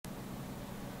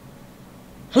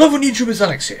Hello everyone, YouTubers,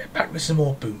 Alex here, back with some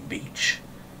more Boom Beach.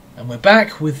 And we're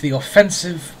back with the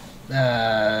offensive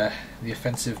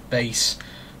base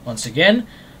once again.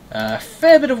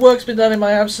 Fair bit of work's been done in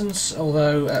my absence,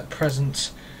 although at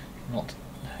present, not...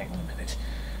 hang on a minute.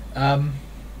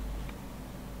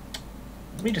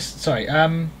 Let me just... sorry,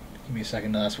 give me a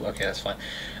second, no, that's... okay, that's fine.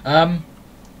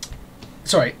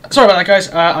 Sorry about that, guys.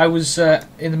 I was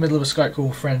in the middle of a Skype call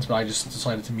with friends, but I just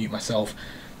decided to mute myself.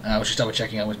 I was just double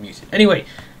checking I was muted. Anyway,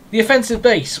 the offensive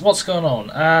base, what's going on?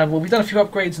 Well, we've done a few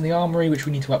upgrades in the armory, which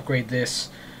we need to upgrade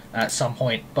this at some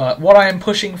point. But what I am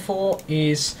pushing for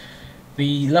is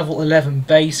the level 11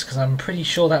 base, because I'm pretty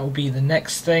sure that will be the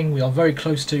next thing. We are very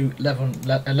close to 11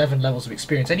 levels of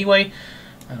experience anyway,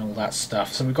 and all that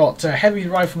stuff. So we've got Heavy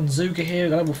Rifleman Zuka here,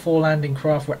 level 4 landing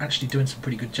craft. We're actually doing some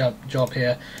pretty good job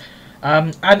here.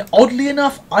 And oddly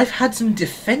enough, I've had some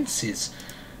defences.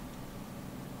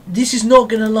 This is not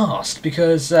going to last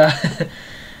because there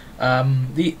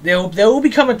will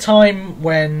become a time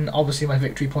when obviously my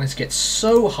victory points get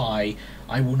so high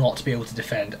I will not be able to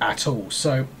defend at all.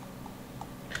 So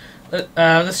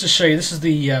let's just show you. This is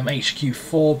the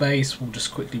HQ4 base. We'll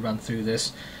just quickly run through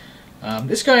this.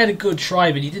 This guy had a good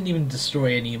try, but he didn't even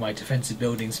destroy any of my defensive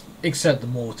buildings except the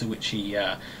mortar, which he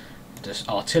just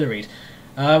artilleried.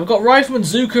 We've got Rifleman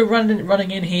Zuka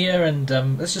running in here, and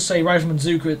let's just say Rifleman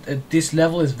Zuka at this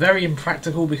level is very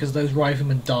impractical because those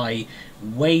riflemen die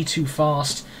way too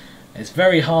fast. It's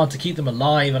very hard to keep them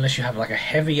alive unless you have like a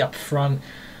heavy up front.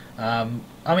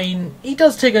 I mean, he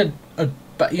does take a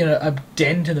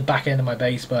dent in the back end of my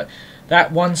base, but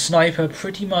that one sniper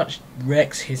pretty much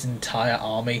wrecks his entire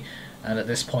army. And at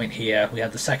this point here, we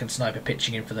have the second sniper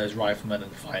pitching in for those riflemen,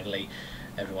 and finally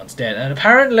everyone's dead. And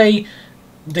apparently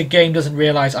the game doesn't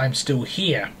realise I'm still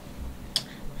here.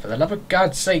 For the love of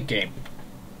God's sake, game.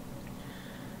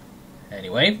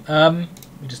 Anyway,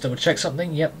 we just double check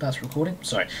something. Yep, that's recording.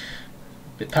 Sorry. A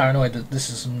bit paranoid that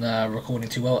this isn't recording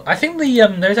too well. I think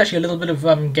there's actually a little bit of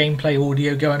gameplay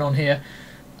audio going on here.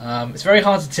 It's very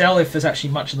hard to tell if there's actually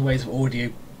much in the ways of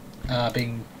audio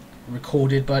being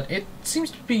recorded, but it seems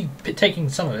to be taking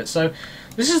some of it. So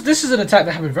this is an attack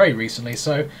that happened very recently,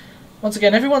 so once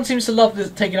again, everyone seems to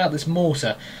love taking out this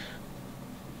mortar.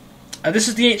 This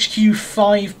is the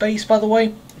HQ5 base, by the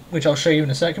way, which I'll show you in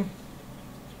a second.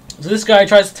 So this guy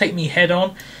tries to take me head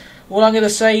on. What I'm going to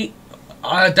say,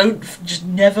 just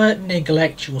never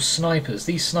neglect your snipers.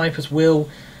 These snipers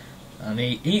will, and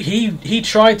he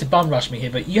tried to bum rush me here,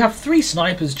 but you have 3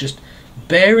 snipers just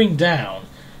bearing down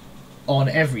on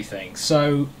everything.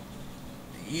 So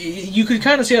you could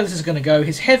kind of see how this is going to go.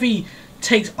 His heavy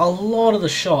takes a lot of the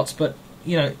shots, but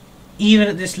you know, even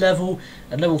at this level,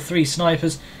 at level 3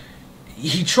 snipers,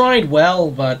 he tried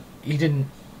well, but he didn't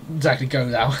exactly go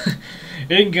that. It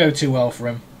didn't go too well for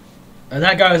him. And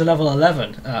that guy was a level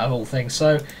 11 of all things.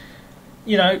 So,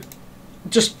 you know,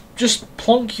 just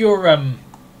plonk your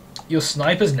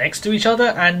snipers next to each other,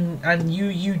 and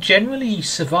you generally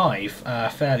survive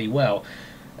fairly well.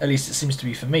 At least it seems to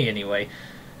be for me, anyway.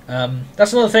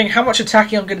 That's another thing. How much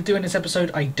attacking I'm going to do in this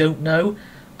episode, I don't know.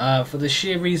 For the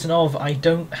sheer reason of I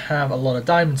don't have a lot of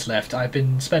diamonds left. I've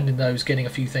been spending those getting a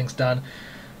few things done,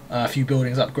 a few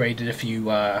buildings upgraded, a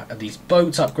few of these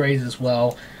boats upgraded as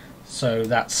well. So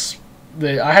that's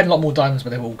I had a lot more diamonds,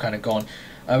 but they were all kind of gone.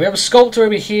 We have a sculptor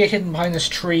over here hidden behind this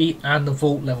tree, and the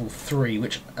vault level 3.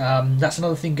 Which that's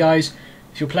another thing, guys.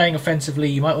 If you're playing offensively,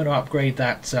 you might want to upgrade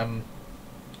that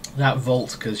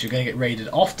vault, because you're going to get raided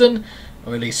often.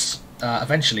 Or at least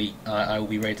eventually I will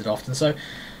be raided often. So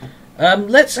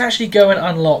let's actually go and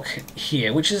unlock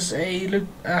here, which is a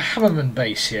Hammerman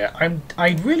base here.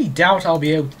 I really doubt I'll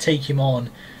be able to take him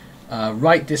on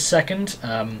right this second,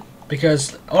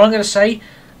 because all I'm going to say,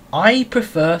 I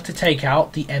prefer to take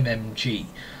out the MMG.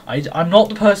 I'm not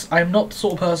the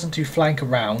sort of person to flank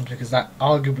around, because that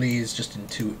arguably is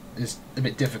is a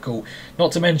bit difficult.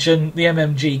 Not to mention the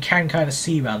MMG can kind of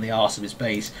see around the arse of his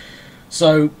base.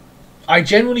 So I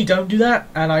generally don't do that,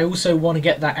 and I also want to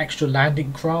get that extra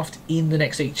landing craft in the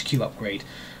next HQ upgrade,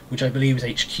 which I believe is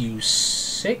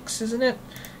HQ6, isn't it?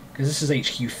 Because this is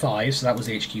HQ5, so that was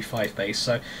the HQ5 base.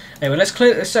 So anyway,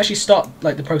 let's actually start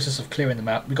like the process of clearing them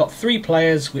out. We've got 3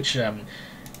 players, which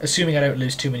assuming I don't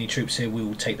lose too many troops here, we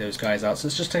will take those guys out. So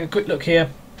let's just take a quick look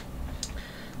here,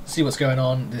 see what's going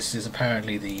on. This is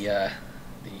apparently the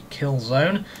kill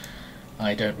zone.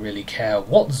 I don't really care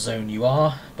what zone you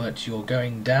are, but you're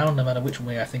going down no matter which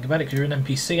way I think about it, because you're an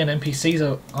NPC, and NPCs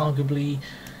are arguably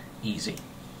easy.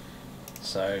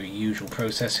 So, usual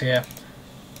process here.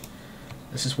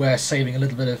 This is where saving a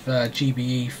little bit of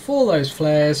GBE for those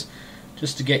flares,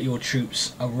 just to get your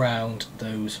troops around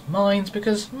those mines,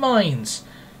 because mines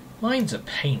Mines are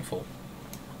painful.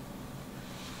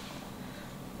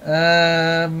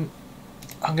 I'm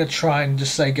going to try and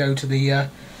just say go to the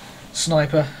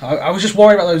sniper. I was just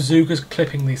worried about those Zookas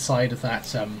clipping the side of that,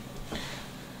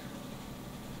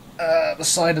 the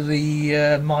side of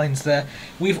the mines there.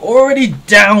 We've already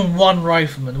downed one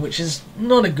rifleman, which is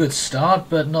not a good start,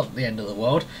 but not the end of the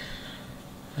world.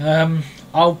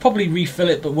 I'll probably refill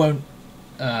it, but won't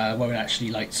actually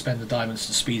like spend the diamonds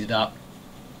to speed it up.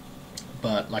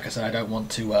 But like I said, I don't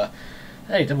want to.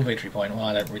 Hey, double victory point. Well,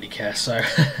 I don't really care. So,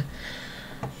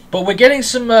 but we're getting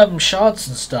some shards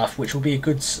and stuff, which will be a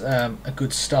good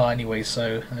start anyway.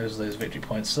 So those victory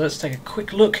points. So let's take a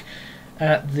quick look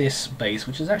at this base,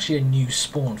 which is actually a new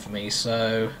spawn for me.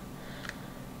 So,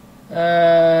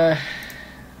 level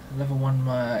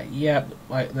 1. Yeah,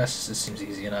 this seems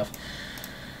easy enough.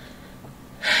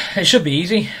 It should be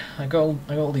easy. I got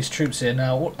all these troops here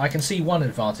now. I can see one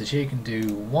advantage here. You can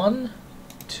do 1,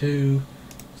 2,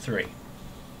 3,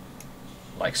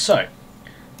 like so.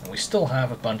 And we still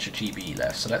have a bunch of GB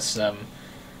left. So let's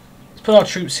put our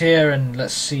troops here and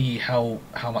let's see how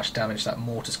much damage that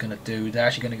mortar's going to do. They're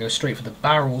actually going to go straight for the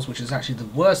barrels, which is actually the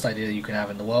worst idea you can have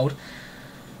in the world.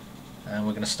 And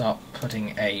we're going to start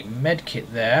putting a med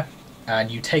kit there.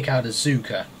 And you take out a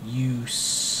Zooka. You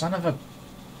son of a...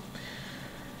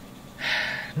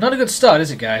 Not a good start,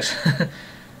 is it, guys?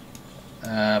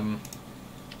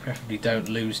 Preferably don't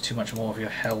lose too much more of your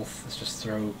health. Let's just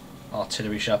throw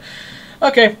artillery shot.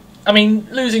 Okay, I mean,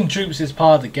 losing troops is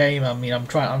part of the game. I mean, I'm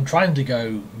trying to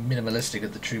go minimalistic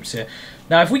with the troops here.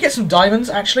 Now, if we get some diamonds,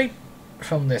 actually,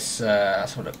 from this,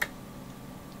 let's have a look.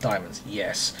 Diamonds,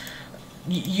 yes.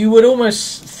 You would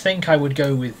almost think I would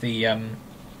go with the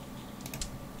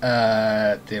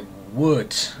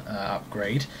wood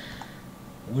upgrade.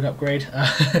 Wood upgrade?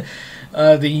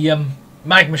 The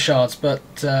magma shards, but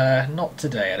not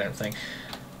today, I don't think.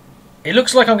 It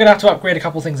looks like I'm going to have to upgrade a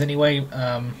couple things anyway.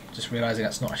 Just realising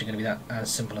that's not actually going to be that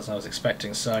as simple as I was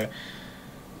expecting. So,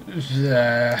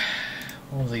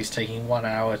 all of these taking 1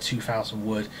 hour, 2,000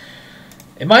 wood.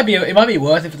 It might be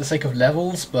worth it for the sake of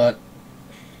levels, but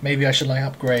maybe I should like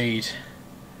upgrade.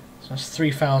 So that's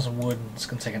 3,000 wood. It's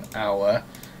going to take an hour.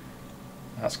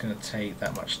 That's going to take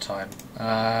that much time.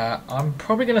 I'm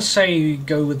probably going to say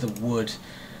go with the wood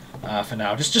for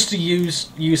now, just to use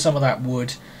some of that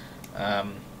wood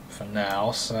for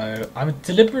now. So I'm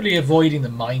deliberately avoiding the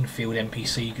minefield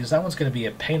NPC because that one's going to be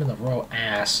a pain in the royal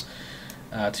ass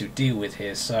to deal with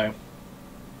here. So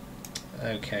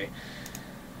okay.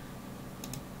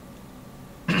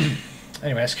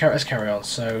 Anyway, let's carry on.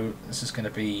 So this is going to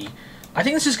be, I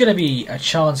think this is going to be a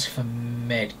chance for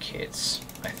med kits.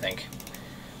 I think.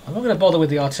 I'm not going to bother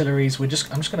with the artilleries. I'm just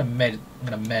going to med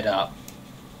up.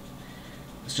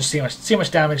 Let's just see how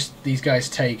much damage these guys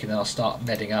take, and then I'll start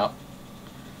medding up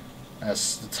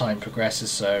as the time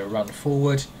progresses. So run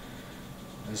forward.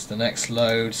 There's the next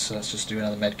load. So let's just do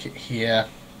another med kit here.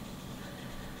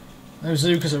 Those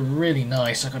Zookas are really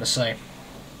nice, I've got to say.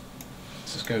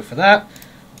 Let's just go for that,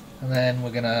 and then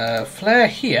we're going to flare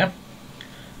here.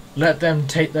 Let them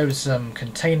take those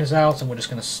containers out, and we're just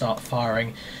going to start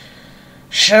firing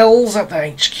shells at the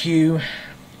HQ.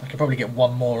 I could probably get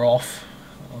one more off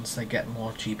once they get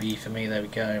more GB for me. There we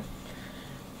go.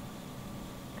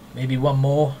 Maybe one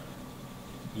more.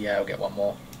 Yeah, I'll get one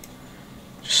more.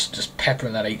 Just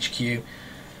peppering that HQ.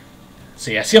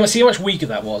 So yeah, see how much weaker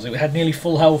that was. It had nearly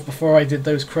full health before I did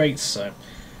those crates. So,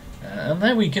 and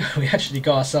there we go. We actually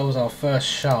got ourselves our first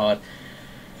shard.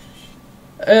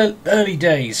 Early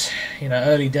days,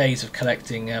 early days of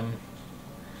collecting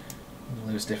all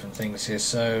those different things here.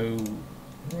 So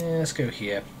yeah, let's go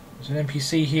here. There's an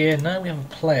NPC here. No, we have a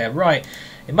player. Right,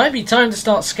 it might be time to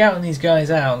start scouting these guys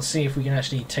out and see if we can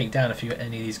actually take down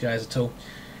any of these guys at all.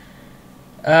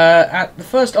 At the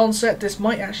first onset, this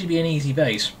might actually be an easy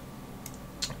base.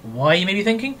 Why, you may be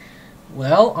thinking?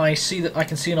 Well, I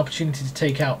can see an opportunity to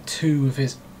take out two of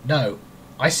his. No,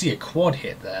 I see a quad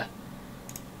hit there.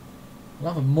 I'll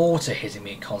have a mortar hitting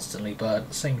me constantly, but at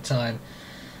the same time,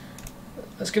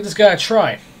 let's give this guy a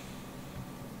try.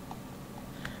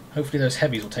 Hopefully those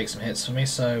heavies will take some hits for me.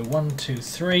 So 1, 2,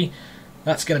 3.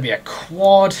 That's going to be a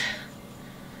quad.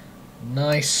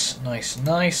 Nice, nice,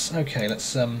 nice. Okay,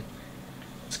 let's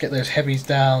get those heavies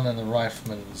down and the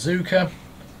rifleman Zooka.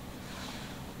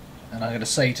 And I'm going to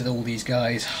say to all these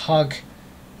guys, hug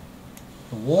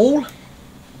the wall.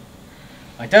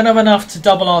 I don't have enough to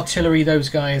double artillery those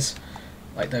guys,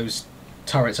 like those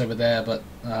turrets over there, but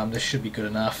this should be good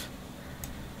enough.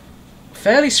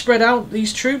 Fairly spread out,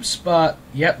 these troops, but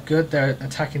yep, good. They're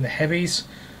attacking the heavies,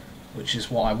 which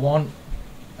is what I want.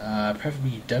 Preferably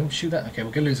you don't shoot that. Okay,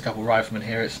 we're going to lose a couple of riflemen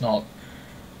here. It's not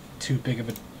too big of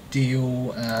a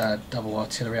deal. Double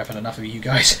artillery, I've had enough of you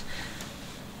guys.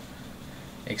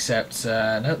 Except,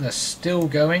 no, they're still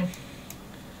going.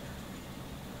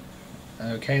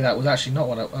 Okay, that was actually not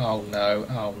what I... Oh no,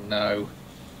 oh no.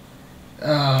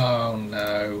 Oh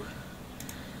no.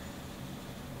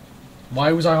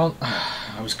 Why was I on...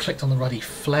 I was clicked on the ruddy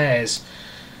flares.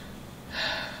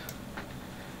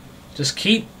 Just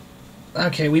keep...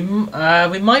 Okay, we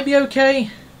might be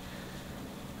okay.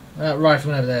 That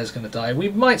rifleman over there is going to die. We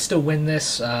might still win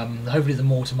this. Hopefully the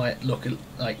mortar might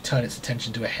turn its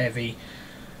attention to a heavy.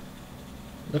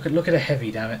 Look at a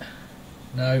heavy, damn it.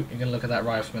 No, you're going to look at that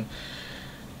rifleman.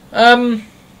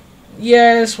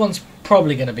 Yeah, this one's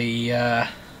probably going to be a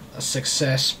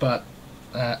success, but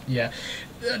yeah,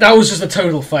 that was just a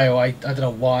total fail. I don't know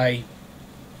why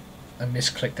I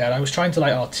misclicked that. I was trying to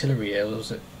artillery it.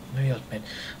 Was it? Maybe I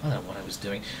don't know what I was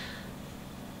doing.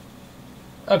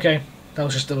 Okay, that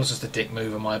was just a dick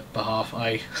move on my behalf.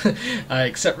 I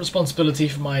accept responsibility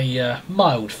for my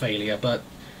mild failure, but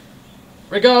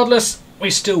regardless, we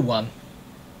still won.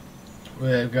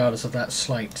 Regardless of that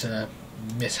slight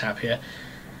mishap here.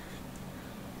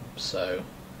 So,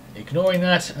 ignoring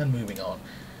that and moving on.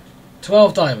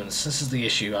 12 diamonds. This is the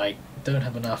issue. I don't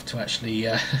have enough to actually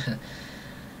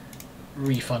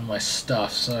refund my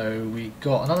stuff. So we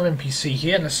got another NPC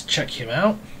here. Let's check him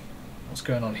out. What's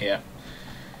going on here?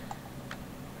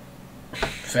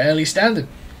 Fairly standard.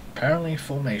 Apparently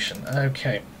formation.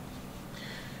 Okay.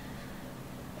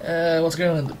 What's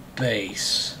going on at the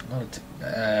base?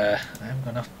 I haven't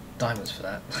got enough diamonds for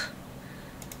that.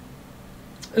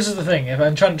 This is the thing. If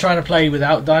I'm trying to play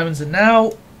without diamonds, and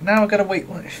now I've got to wait.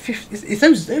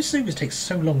 Those supers take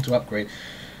so long to upgrade.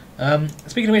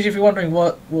 Speaking of which, if you're wondering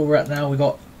what we're at now, we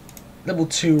got level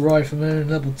 2 riflemen,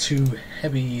 level 2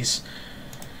 heavies.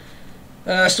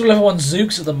 Still level 1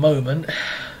 Zooks at the moment.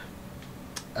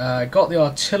 Got the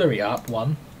artillery up,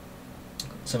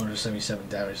 777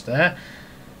 damage there.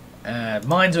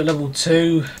 Mines are at level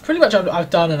 2. Pretty much I've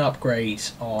done an upgrade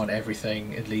on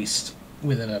everything, at least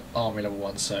within an armory level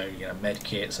 1. So, you know, med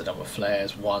kits, I've done with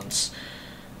flares once.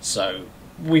 So,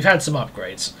 we've had some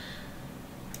upgrades.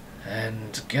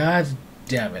 And god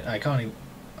damn it, I can't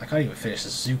even finish the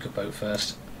Zuka boat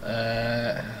first.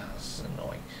 This is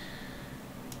annoying.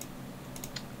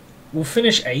 We'll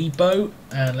finish a boat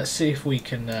and let's see if we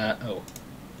can. Oh,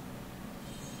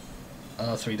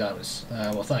 3 diamonds.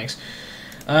 Well, thanks.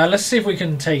 Let's see if we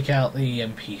can take out the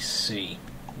NPC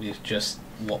with just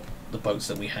the boats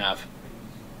that we have.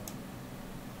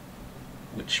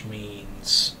 Which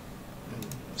means,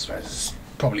 I suppose it's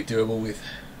probably doable with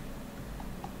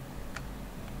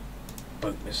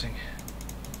boat missing.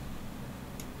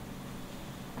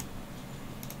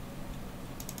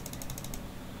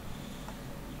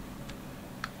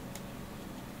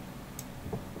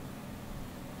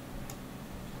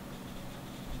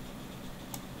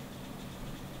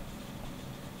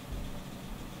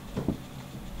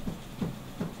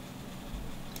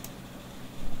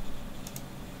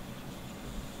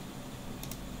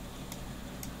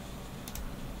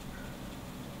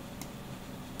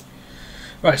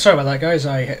 Right, sorry about that, guys.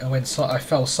 I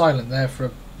fell silent there for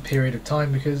a period of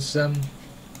time because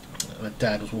my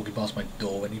dad was walking past my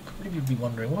door, and he'd probably be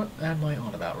wondering what am I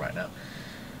on about right now.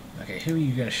 Okay, who are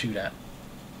you going to shoot at?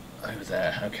 Over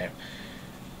there. Okay.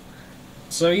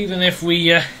 So even if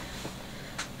we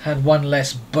had one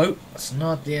less boat, that's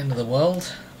not the end of the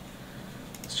world.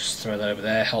 Let's just throw that over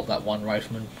there. Help that one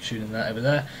rifleman shooting that over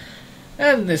there,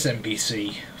 and this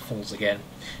NPC falls again.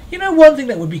 You know, one thing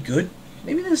that would be good.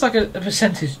 Maybe there's like a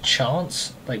percentage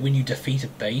chance, like when you defeat a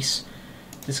base,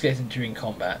 this gets into during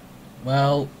combat.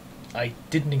 Well, I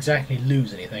didn't exactly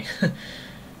lose anything.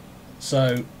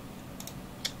 So,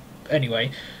 anyway,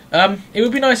 it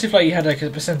would be nice if you had like a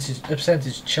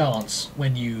percentage chance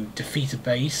when you defeat a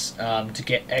base to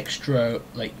get extra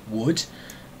wood,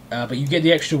 but you get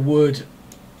the extra wood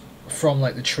from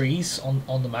the trees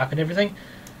on the map and everything.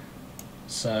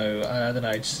 So, I don't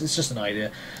know, it's just an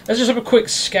idea. Let's just have a quick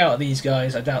scout at these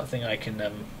guys. I don't think I can,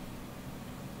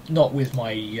 not with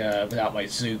my, without my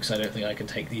Zooks, I don't think I can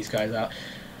take these guys out.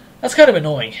 That's kind of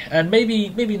annoying. And maybe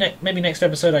next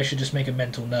episode I should just make a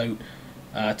mental note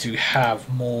to have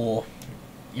more,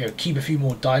 keep a few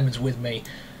more diamonds with me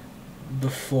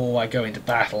before I go into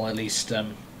battle, at least,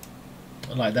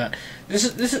 like that. This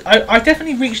is. I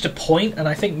definitely reached a point, and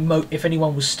I think if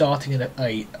anyone was starting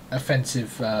a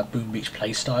offensive Boom Beach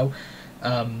playstyle,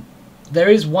 there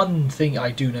is one thing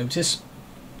I do notice.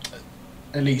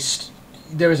 At least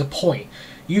there is a point.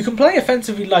 You can play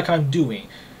offensively like I'm doing,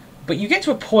 but you get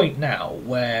to a point now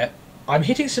where I'm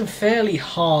hitting some fairly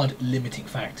hard limiting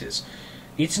factors,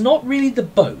 It's not really the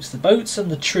boats. The boats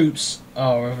and the troops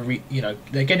are,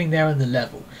 they're getting there in the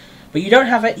level. But you don't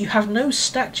have it. You have no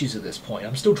statues at this point.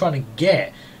 I'm still trying to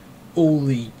get all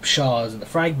the shards and the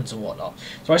fragments and whatnot.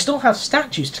 So I still have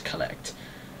statues to collect.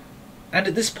 And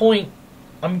at this point,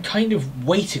 I'm kind of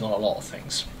waiting on a lot of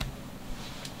things.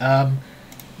 Yeah,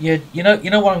 you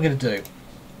know what I'm going to do.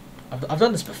 I've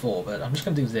done this before, but I'm just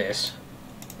going to do this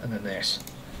and then this.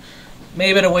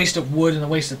 Maybe a waste of wood and a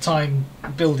waste of time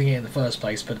building it in the first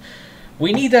place, but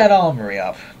we need that armory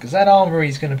up, because that armory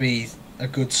is going to be a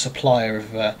good supplier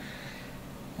of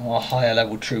our higher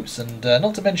level troops. And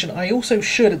not to mention, I also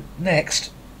should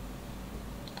next,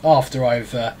 after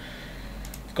I've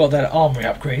got that armory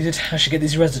upgraded, I should get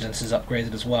these residences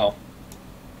upgraded as well,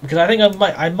 because I think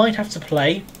I might have to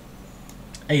play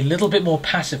a little bit more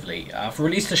passively for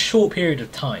at least a short period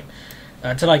of time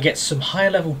until I get some higher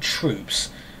level troops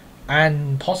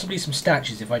and possibly some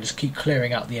statues if I just keep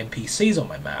clearing out the NPCs on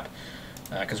my map,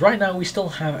 because right now we still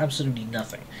have absolutely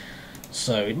nothing.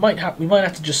 So we might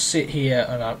have to just sit here,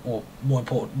 and or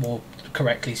more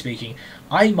correctly speaking,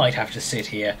 I might have to sit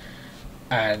here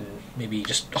and maybe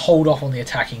just hold off on the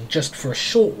attacking just for a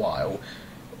short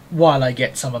while I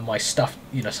get some of my stuff,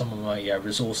 some of my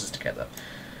resources together.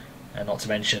 And not to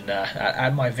mention,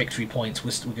 at my victory points,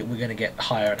 we're going to get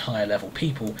higher and higher level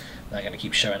people that are going to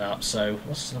keep showing up. So,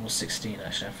 what's level 16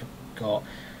 actually? I forgot.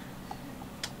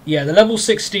 Yeah, the level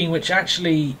 16, which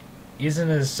actually isn't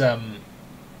as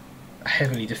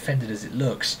heavily defended as it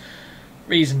looks.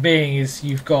 Reason being is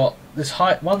you've got this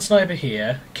one sniper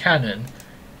here, cannon,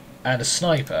 and a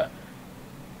sniper.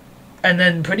 And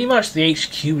then pretty much the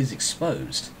HQ is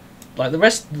exposed. Like, the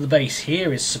rest of the base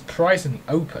here is surprisingly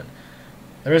open.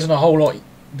 There isn't a whole lot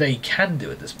they can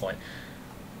do at this point.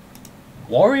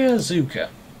 Warrior Zuka.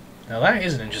 Now that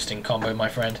is an interesting combo, my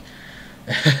friend.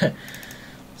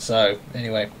 So,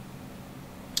 anyway.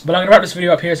 But I'm going to wrap this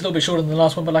video up here. It's a little bit shorter than the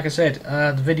last one, but like I said,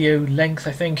 the video length,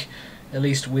 I think, at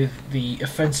least with the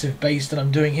offensive base that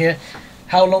I'm doing here,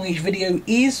 how long each video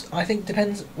is, I think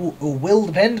depends, or will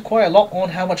depend quite a lot on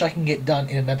how much I can get done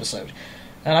in an episode.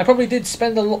 And I probably did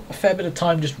spend a fair bit of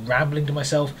time just rambling to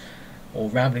myself, or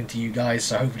rambling to you guys,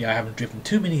 so hopefully I haven't driven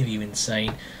too many of you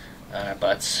insane,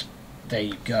 but there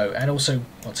you go. And also,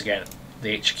 once again,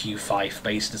 the HQ Fife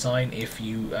base design, if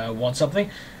you want something,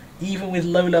 even with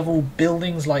low-level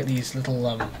buildings like these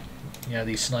little,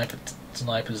 these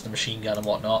snipers, the machine gun and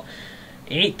whatnot,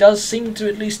 it does seem to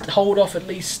at least hold off at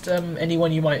least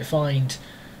anyone you might find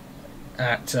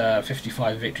at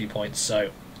 55 victory points, so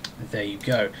there you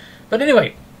go. But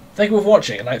anyway, thank you for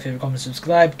watching. Like, favorite, comment,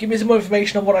 subscribe. Give me some more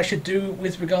information on what I should do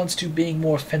with regards to being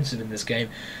more offensive in this game.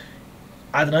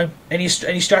 I don't know. Any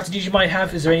strategies you might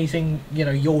have? Is there anything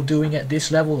you're doing at this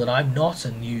level that I'm not,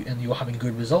 and you're having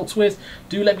good results with?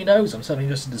 Do let me know, because I'm certainly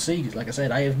interested to see. Because like I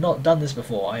said, I have not done this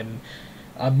before. I'm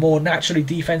a more naturally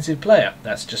defensive player.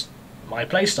 That's just my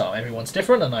playstyle. Everyone's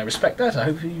different, and I respect that. I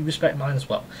hope you respect mine as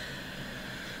well.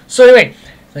 So anyway,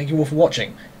 thank you all for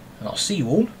watching, and I'll see you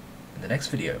all in the next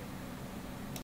video.